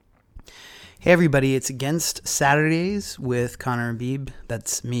Hey everybody, it's Against Saturdays with Connor Beebe.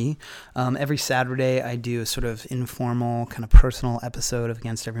 That's me. Every Saturday I do a sort of informal, kind of personal episode of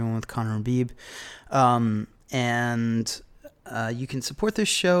Against Everyone with Connor Beebe. And you can support this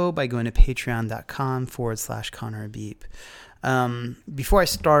show by going to patreon.com/Connor Beebe. Before I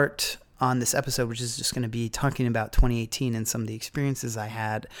start on this episode, which is just going to be talking about 2018 and some of the experiences I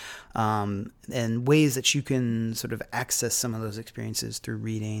had, and ways that you can sort of access some of those experiences through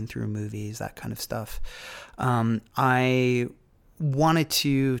reading, through movies, that kind of stuff. I wanted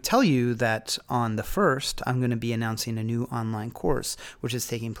to tell you that on the 1st, I'm going to be announcing a new online course, which is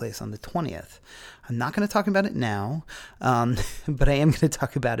taking place on the 20th. I'm not going to talk about it now, but I am going to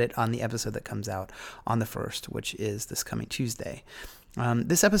talk about it on the episode that comes out on the 1st, which is this coming Tuesday.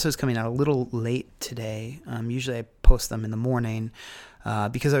 This episode is coming out a little late today. Usually I post them in the morning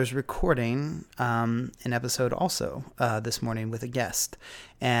because I was recording an episode also this morning with a guest.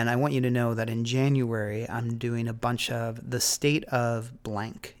 And I want you to know that in January, I'm doing a bunch of the state of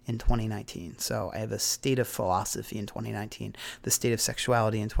blank in 2019. So I have a state of philosophy in 2019, the state of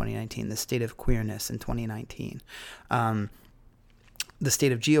sexuality in 2019, the state of queerness in 2019, the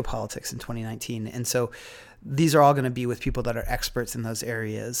state of geopolitics in 2019. And so these are all going to be with people that are experts in those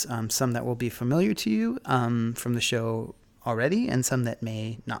areas, some that will be familiar to you from the show already, and some that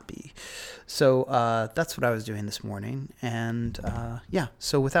may not be. So that's what I was doing this morning. And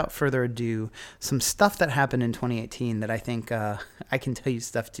so without further ado, some stuff that happened in 2018 that I think I can tell you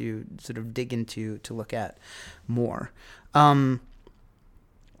stuff to sort of dig into, to look at more. One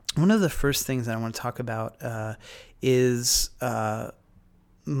of the first things that I want to talk about is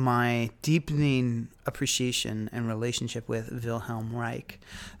my deepening appreciation and relationship with Wilhelm Reich.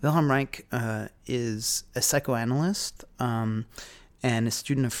 Wilhelm Reich is a psychoanalyst and a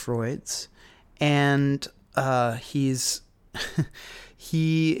student of Freud's, and he's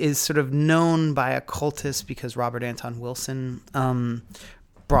he is sort of known by occultists because Robert Anton Wilson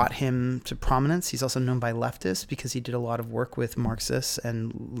brought him to prominence. He's also known by leftists because he did a lot of work with Marxists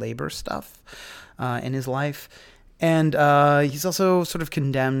and labor stuff in his life. And he's also sort of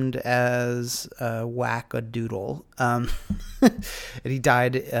condemned as whack-a-doodle. And he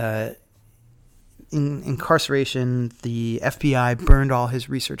died in incarceration. The FBI burned all his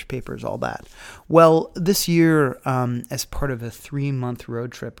research papers, all that. Well, this year, as part of a 3-month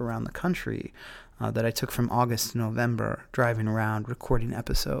road trip around the country that I took from August to November, driving around, recording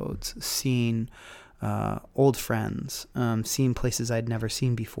episodes, seeing old friends, seeing places I'd never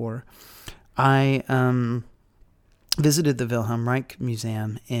seen before, I visited the Wilhelm Reich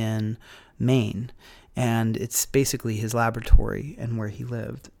Museum in Maine, and it's basically his laboratory and where he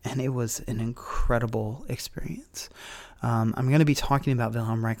lived, and it was an incredible experience. I'm going to be talking about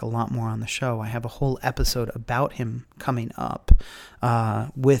Wilhelm Reich a lot more on the show. I have a whole episode about him coming up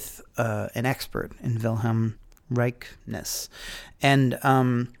with an expert in Wilhelm Reichness. And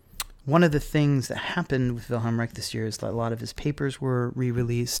one of the things that happened with Wilhelm Reich this year is that a lot of his papers were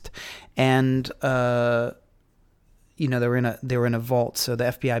re-released, and they were in a vault, so the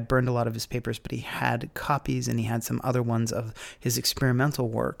FBI burned a lot of his papers, but he had copies and he had some other ones of his experimental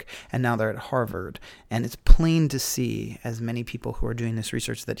work, and now they're at Harvard. And it's plain to see, as many people who are doing this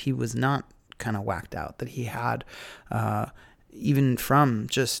research, that he was not kind of whacked out, that he had, even from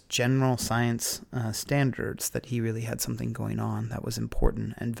just general science standards, that he really had something going on that was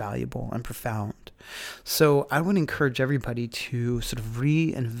important and valuable and profound. So I would encourage everybody to sort of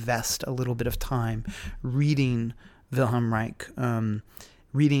reinvest a little bit of time reading Wilhelm Reich,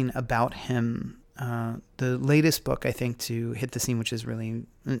 reading about him. The latest book, I think, to hit the scene, which is really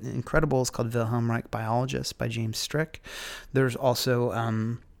incredible, is called Wilhelm Reich Biologist by James Strick. There's also,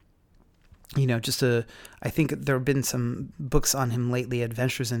 I think there have been some books on him lately,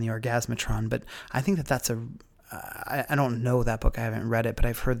 Adventures in the Orgasmatron, but I think that's I don't know that book, I haven't read it, but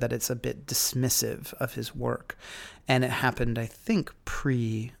I've heard that it's a bit dismissive of his work. And it happened, I think,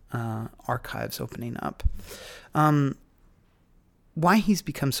 pre-archives opening up. Why he's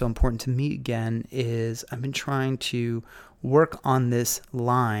become so important to me again is I've been trying to work on this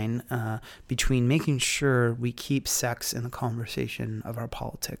line between making sure we keep sex in the conversation of our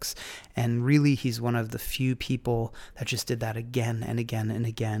politics. And really, he's one of the few people that just did that again and again and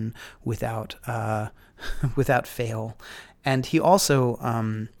again without without fail. And he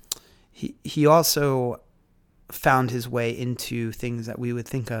also he also found his way into things that we would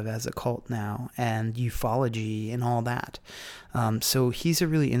think of as a cult now, and ufology and all that. So he's a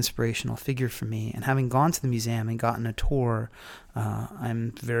really inspirational figure for me. And having gone to the museum and gotten a tour,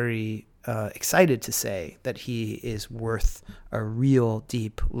 I'm very excited to say that he is worth a real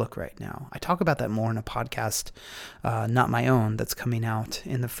deep look right now. I talk about that more in a podcast, not my own, that's coming out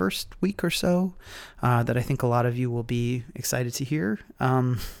in the first week or so, that I think a lot of you will be excited to hear,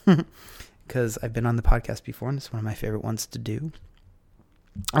 because I've been on the podcast before, and it's one of my favorite ones to do.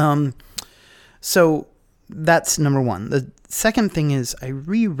 So that's number one. The second thing is I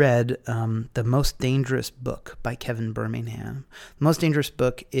reread The Most Dangerous Book by Kevin Birmingham. The Most Dangerous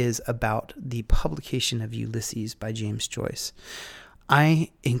Book is about the publication of Ulysses by James Joyce.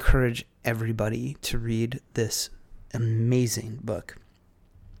 I encourage everybody to read this amazing book.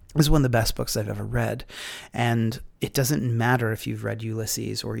 This is one of the best books I've ever read, and it doesn't matter if you've read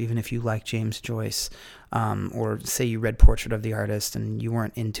Ulysses or even if you like James Joyce, or say you read Portrait of the Artist and you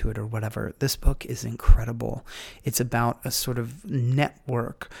weren't into it or whatever. This book is incredible. It's about a sort of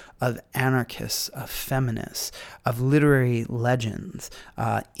network of anarchists, of feminists, of literary legends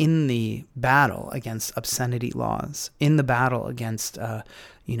in the battle against obscenity laws, in the battle against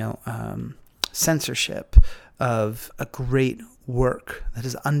censorship, of a great work that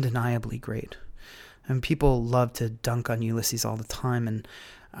is undeniably great. And people love to dunk on Ulysses all the time, and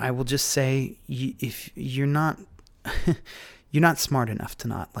I will just say, if you're not you're not smart enough to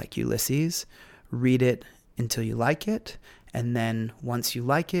not like Ulysses, read it until you like it, and then once you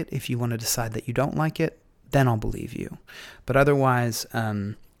like it, if you want to decide that you don't like it, then I'll believe you. But otherwise,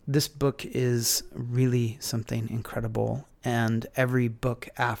 this book is really something incredible, and every book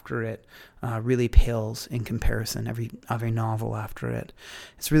after it really pales in comparison. Every novel after it,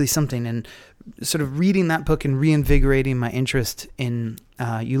 it's really something. And sort of reading that book and reinvigorating my interest in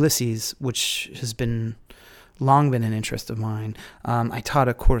Ulysses, which has long been an interest of mine. I taught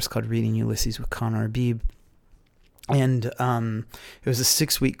a course called Reading Ulysses with Conor Abib, and it was a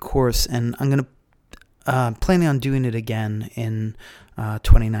 6-week course, and I'm going to planning on doing it again in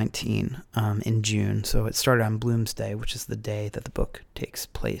 2019 in June. So it started on Bloomsday, which is the day that the book takes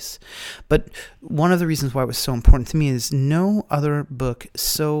place. But one of the reasons why it was so important to me is no other book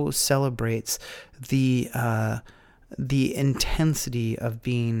so celebrates the intensity of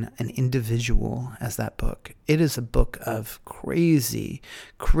being an individual as that book. It is a book of crazy,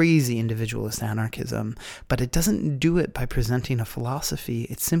 crazy individualist anarchism, but it doesn't do it by presenting a philosophy.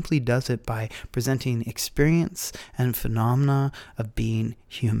 It simply does it by presenting experience and phenomena of being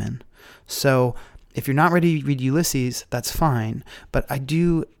human. So if you're not ready to read Ulysses, that's fine, but I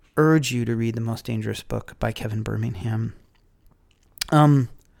do urge you to read The Most Dangerous Book by Kevin Birmingham.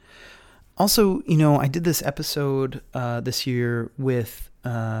 Also, I did this episode this year with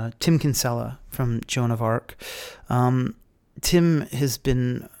Tim Kinsella from Joan of Arc. Tim has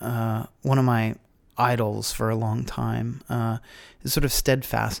been one of my idols for a long time. His sort of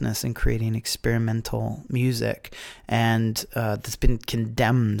steadfastness in creating experimental music, and that's been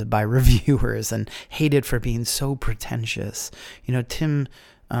condemned by reviewers and hated for being so pretentious. Tim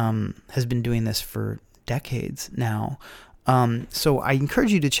has been doing this for decades now. So I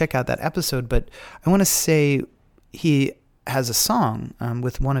encourage you to check out that episode, but I want to say he has a song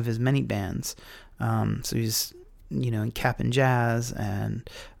with one of his many bands. So he's, in Cap and Jazz, and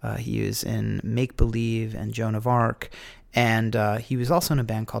he was in Make Believe and Joan of Arc, and he was also in a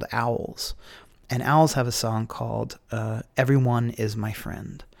band called Owls. And Owls have a song called Everyone Is My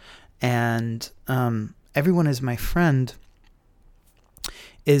Friend. And Everyone Is My Friend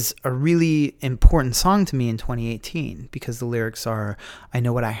is a really important song to me in 2018 because the lyrics are, I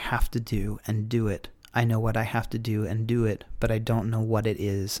know what I have to do and do it. I know what I have to do and do it, but I don't know what it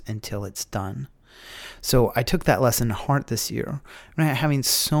is until it's done. So I took that lesson to heart this year. Having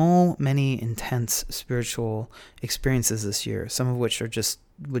so many intense spiritual experiences this year, some of which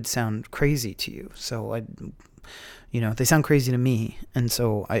would sound crazy to you. So they sound crazy to me. And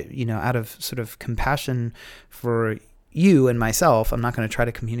so I, out of sort of compassion for you and myself, I'm not going to try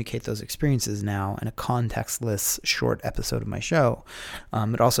to communicate those experiences now in a contextless short episode of my show,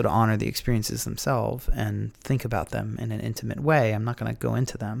 but also to honor the experiences themselves and think about them in an intimate way. I'm not going to go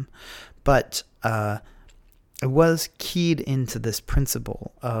into them, but I was keyed into this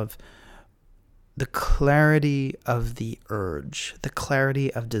principle of the clarity of the urge, the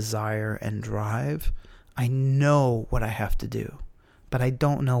clarity of desire and drive. I know what I have to do, but I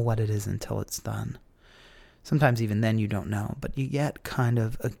don't know what it is until it's done. Sometimes even then you don't know, but you get kind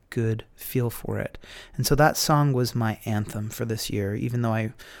of a good feel for it. And so that song was my anthem for this year, even though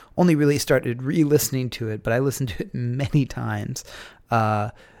I only really started re-listening to it, but I listened to it many times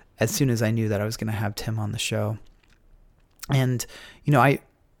as soon as I knew that I was going to have Tim on the show. And,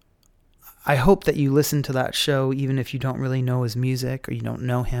 I hope that you listen to that show, even if you don't really know his music or you don't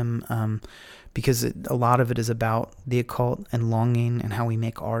know him, because a lot of it is about the occult and longing and how we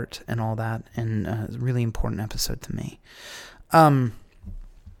make art and all that. And it's a really important episode to me.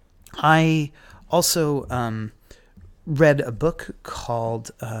 I also read a book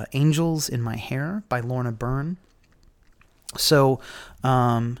called Angels in My Hair by Lorna Byrne. So,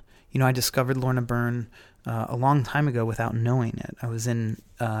 I discovered Lorna Byrne a long time ago without knowing it. I was in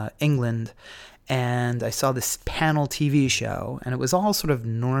England, and I saw this panel TV show, and it was all sort of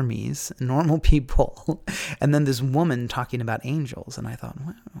normies, normal people, and then this woman talking about angels, and I thought,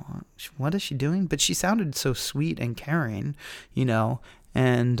 what is she doing? But she sounded so sweet and caring,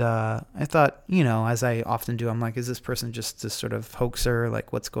 and I thought, as I often do, I'm like, is this person just this sort of hoaxer?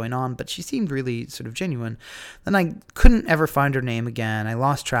 Like, what's going on? But she seemed really sort of genuine. Then I couldn't ever find her name again. I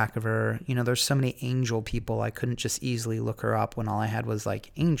lost track of her. There's so many angel people. I couldn't just easily look her up when all I had was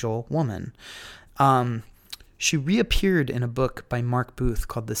like angel woman. She reappeared in a book by Mark Booth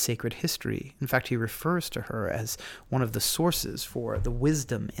called The Sacred History. In fact, he refers to her as one of the sources for the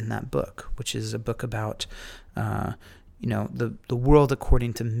wisdom in that book, which is a book about the world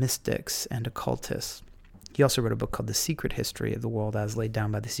according to mystics and occultists. He also wrote a book called The Secret History of the World as Laid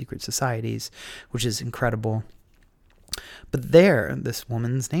Down by the Secret Societies, which is incredible. But there, this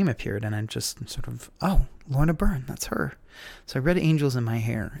woman's name appeared, and I just sort of, Lorna Byrne, that's her. So I read Angels in My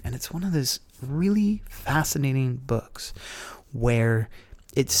Hair, and it's one of those really fascinating books where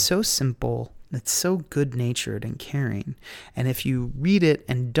it's so simple, it's so good-natured and caring, and if you read it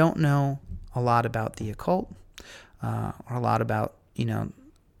and don't know a lot about the occult, or a lot about,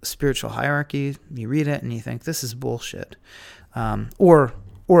 spiritual hierarchy, you read it and you think, this is bullshit. Or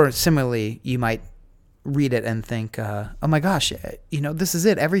similarly, you might read it and think, oh my gosh, this is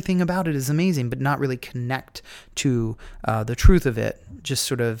it. Everything about it is amazing, but not really connect to the truth of it. Just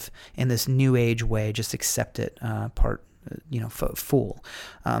sort of in this new age way, just accept it full.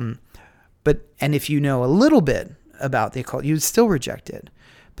 And if you know a little bit about the occult, you'd still reject it.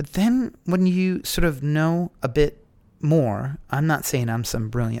 But then when you sort of know a bit more, I'm not saying I'm some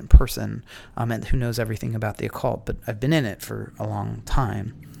brilliant person and who knows everything about the occult, but I've been in it for a long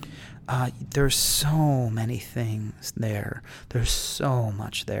time. There's so many things there. There's so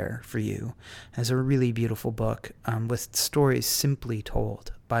much there for you. It's a really beautiful book with stories simply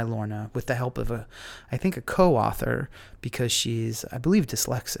told by Lorna with the help of a co-author, because she's, I believe,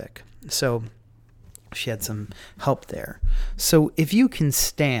 dyslexic. So she had some help there. So if you can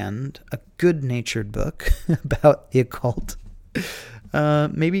stand a good-natured book about the occult,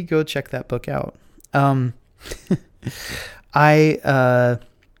 maybe go check that book out. I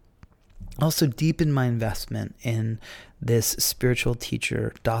also deepened my investment in this spiritual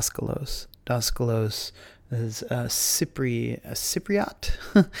teacher, Daskalos. Daskalos is a Cypriot.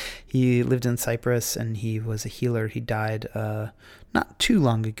 He lived in Cyprus, and he was a healer. He died not too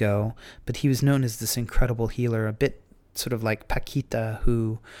long ago, but he was known as this incredible healer, a bit sort of like Paquita,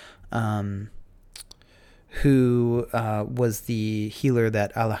 who was the healer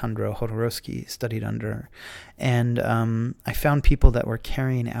that Alejandro Jodorowsky studied under. And I found people that were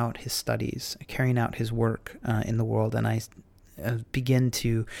carrying out his studies, carrying out his work in the world, and I begin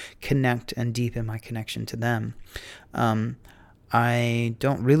to connect and deepen my connection to them. I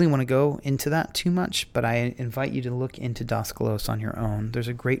don't really want to go into that too much, but I invite you to look into Daskalos on your own. There's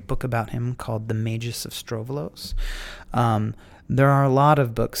a great book about him called The Magus of Strovolos. There are a lot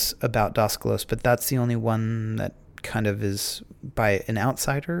of books about Daskalos, but that's the only one that kind of is by an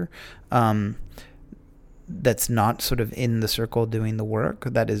outsider, that's not sort of in the circle doing the work.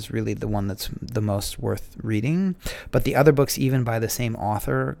 That is really the one that's the most worth reading. But the other books, even by the same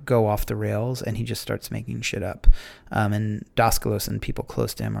author, go off the rails, and he just starts making shit up. And Daskalos and people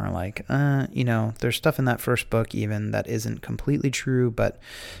close to him are like, there's stuff in that first book even that isn't completely true, but,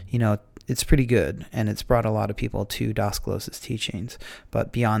 it's pretty good, and it's brought a lot of people to Daskalos' teachings.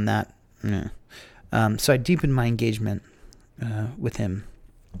 But beyond that, so I deepened my engagement with him.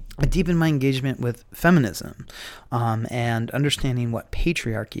 I deepened my engagement with feminism and understanding what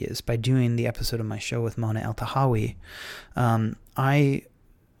patriarchy is by doing the episode of my show with Mona El-Tahawy. I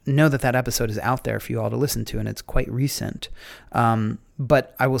know that episode is out there for you all to listen to, and it's quite recent.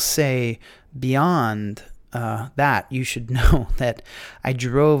 But I will say beyond that, you should know that I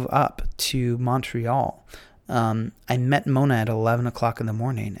drove up to Montreal. I met Mona at 11 o'clock in the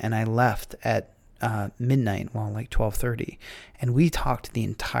morning, and I left at midnight, like 12:30, and we talked the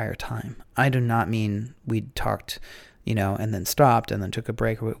entire time. I do not mean we talked, and then stopped and then took a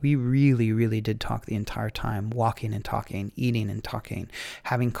break. We really, really did talk the entire time, walking and talking, eating and talking,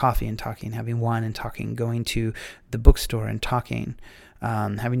 having coffee and talking, having wine and talking, going to the bookstore and talking.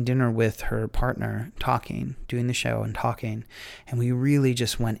 having dinner with her partner, doing the show and talking. And we really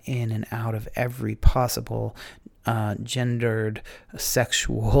just went in and out of every possible gendered,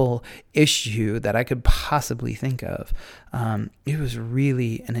 sexual issue that I could possibly think of. It was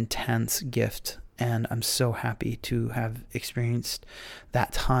really an intense gift, and I'm so happy to have experienced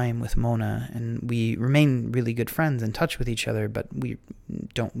that time with Mona. And we remain really good friends, in touch with each other, but we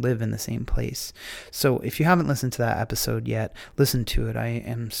don't live in the same place. So if you haven't listened to that episode yet, listen to it. I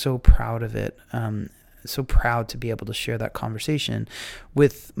am so proud of it. So proud to be able to share that conversation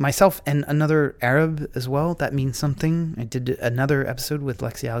with myself and another Arab as well. That means something. I did another episode with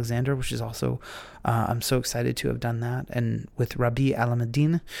Lexi Alexander, which is also, I'm so excited to have done that, and with Rabi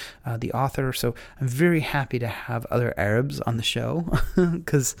Alameddine, the author. So I'm very happy to have other Arabs on the show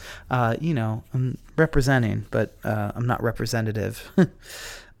because, I'm representing, but I'm not representative.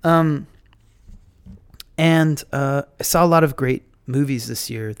 And I saw a lot of great movies this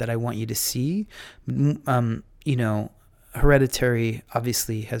year that I want you to see. Hereditary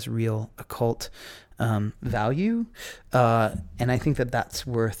obviously has real occult value, and I think that that's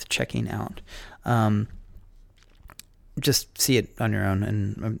worth checking out. Just see it on your own,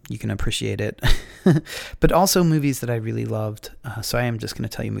 and you can appreciate it. But also movies that I really loved. So I am just going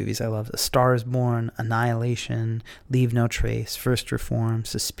to tell you movies I loved: A Star Is Born, Annihilation, Leave No Trace, First Reform,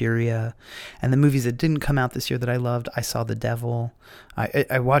 Suspiria. And the movies that didn't come out this year that I loved: I Saw the Devil.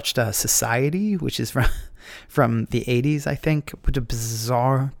 I watched Society, which is from the 80s, I think, which is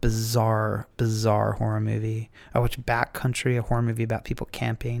a bizarre horror movie. I watched Backcountry, a horror movie about people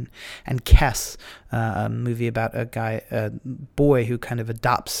camping, and Kes, a movie about a boy who kind of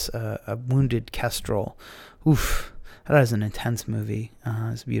adopts a wounded kestrel. Oof, that is an intense movie.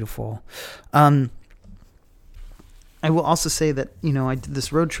 It's beautiful. I will also say that, I did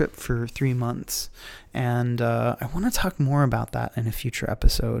this road trip for 3 months, and I want to talk more about that in a future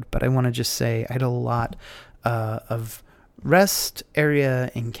episode, but I want to just say I had a lot of rest area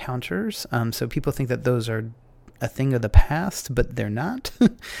encounters. So people think that those are a thing of the past, but they're not.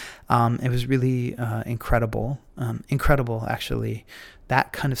 It was really incredible, actually.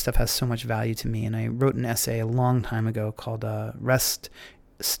 That kind of stuff has so much value to me, and I wrote an essay a long time ago called Rest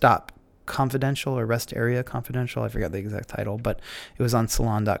Stop Confidential or Rest Area Confidential. I forgot the exact title, but it was on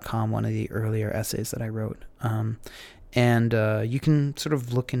Salon.com, one of the earlier essays that I wrote. And you can sort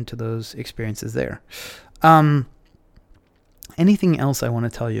of look into those experiences there. Anything else I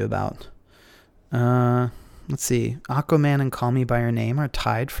want to tell you about? Let's see. Aquaman and Call Me By Your Name are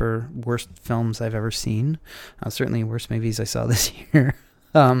tied for worst films I've ever seen. Certainly worst movies I saw this year.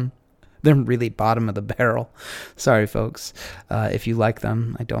 They're really bottom of the barrel. Sorry, folks. If you like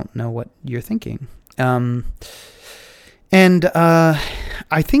them, I don't know what you're thinking. I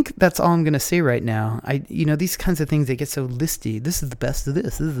think that's all I'm going to say right now. These kinds of things, they get so listy. This is the best of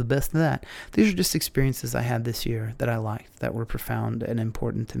this. This is the best of that. These are just experiences I had this year that I liked, that were profound and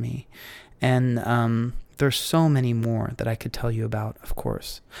important to me. And there's so many more that I could tell you about, of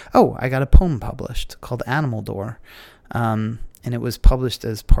course. Oh, I got a poem published called Animal Door. And it was published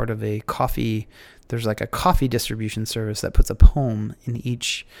as part of a coffee. There's like a coffee distribution service that puts a poem in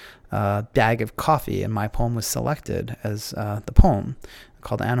each bag of coffee, and my poem was selected as the poem,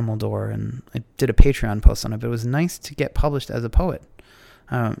 called Animal Door, and I did a Patreon post on it. But it was nice to get published as a poet.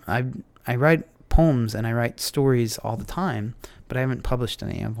 I write poems and I write stories all the time, but I haven't published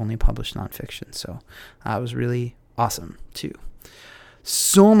any. I've only published nonfiction, so it was really awesome too.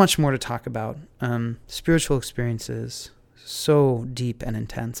 So much more to talk about. Spiritual experiences, so deep and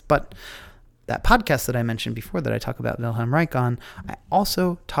intense. But that podcast that I mentioned before that I talk about Wilhelm Reich on, I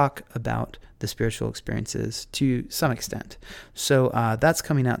also talk about the spiritual experiences to some extent. So that's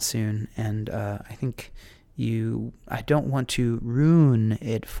coming out soon, and I think I don't want to ruin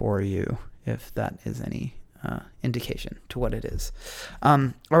it for you, if that is any indication to what it is.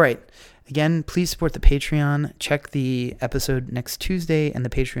 All right. Again, please support the Patreon. Check the episode next Tuesday and the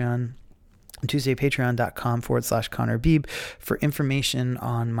Patreon. Tuesday, patreon.com/Connor Beebe for information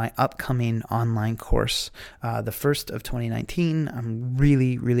on my upcoming online course, the first of 2019. I'm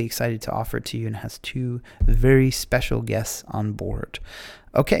really, really excited to offer it to you, and it has 2 very special guests on board.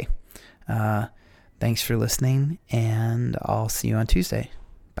 Okay. Thanks for listening, and I'll see you on Tuesday.